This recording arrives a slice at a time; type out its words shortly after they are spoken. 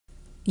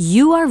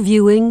You are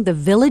viewing the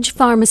Village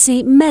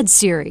Pharmacy Med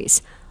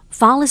Series,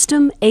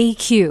 Follistim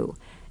AQ,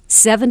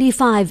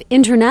 75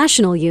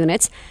 international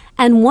units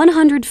and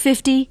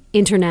 150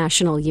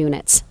 international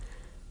units.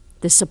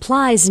 The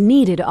supplies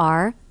needed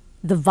are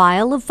the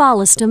vial of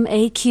Follistim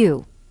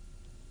AQ,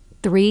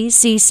 3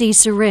 cc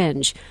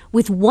syringe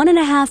with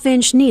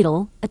 1.5-inch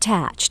needle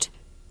attached,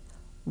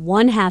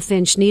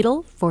 1/2-inch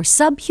needle for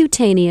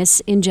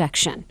subcutaneous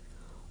injection,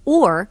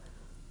 or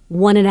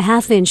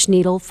 1.5-inch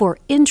needle for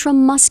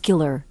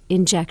intramuscular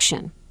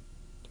injection,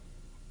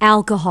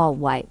 alcohol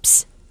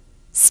wipes,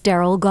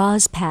 sterile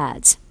gauze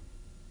pads,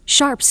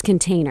 sharps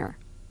container.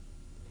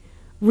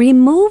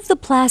 Remove the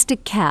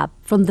plastic cap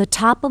from the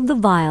top of the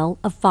vial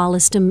of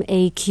Follistim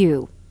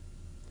AQ.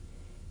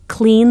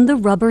 Clean the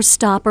rubber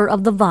stopper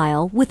of the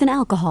vial with an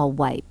alcohol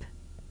wipe.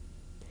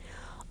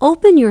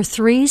 Open your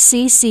 3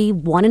 cc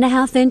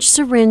 1.5-inch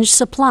syringe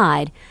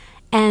supplied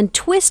and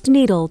twist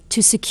needle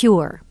to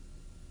secure.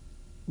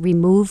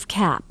 Remove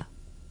cap.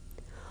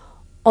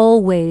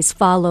 Always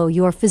follow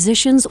your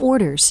physician's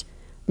orders.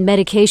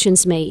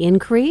 Medications may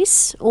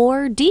increase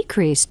or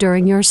decrease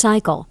during your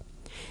cycle.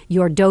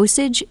 Your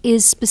dosage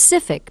is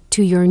specific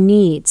to your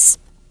needs.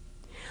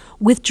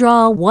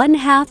 Withdraw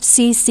 1/2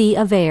 cc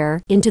of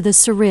air into the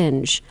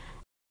syringe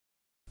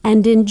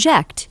and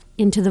inject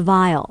into the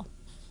vial.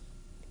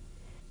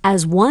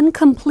 As one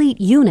complete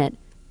unit,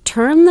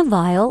 turn the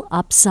vial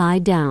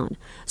upside down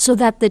so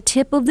that the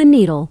tip of the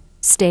needle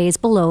stays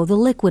below the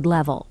liquid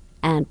level,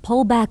 and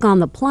pull back on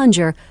the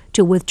plunger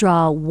to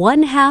withdraw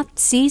 1/2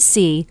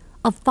 cc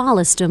of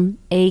Follistim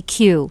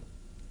AQ.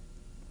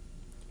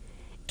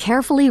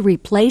 Carefully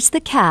replace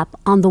the cap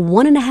on the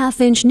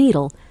 1.5-inch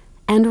needle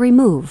and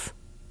remove.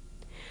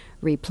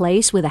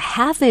 Replace with a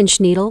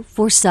 1/2-inch needle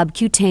for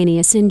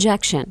subcutaneous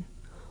injection,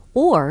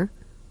 or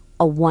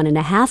a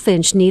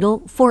 1.5-inch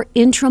needle for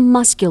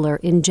intramuscular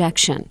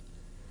injection.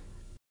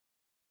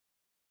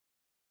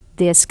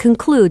 This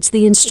concludes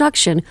the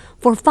instruction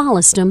for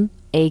Follistim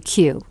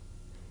AQ.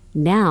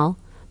 Now,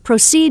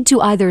 proceed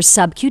to either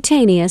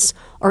subcutaneous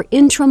or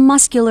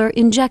intramuscular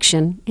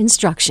injection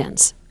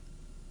instructions.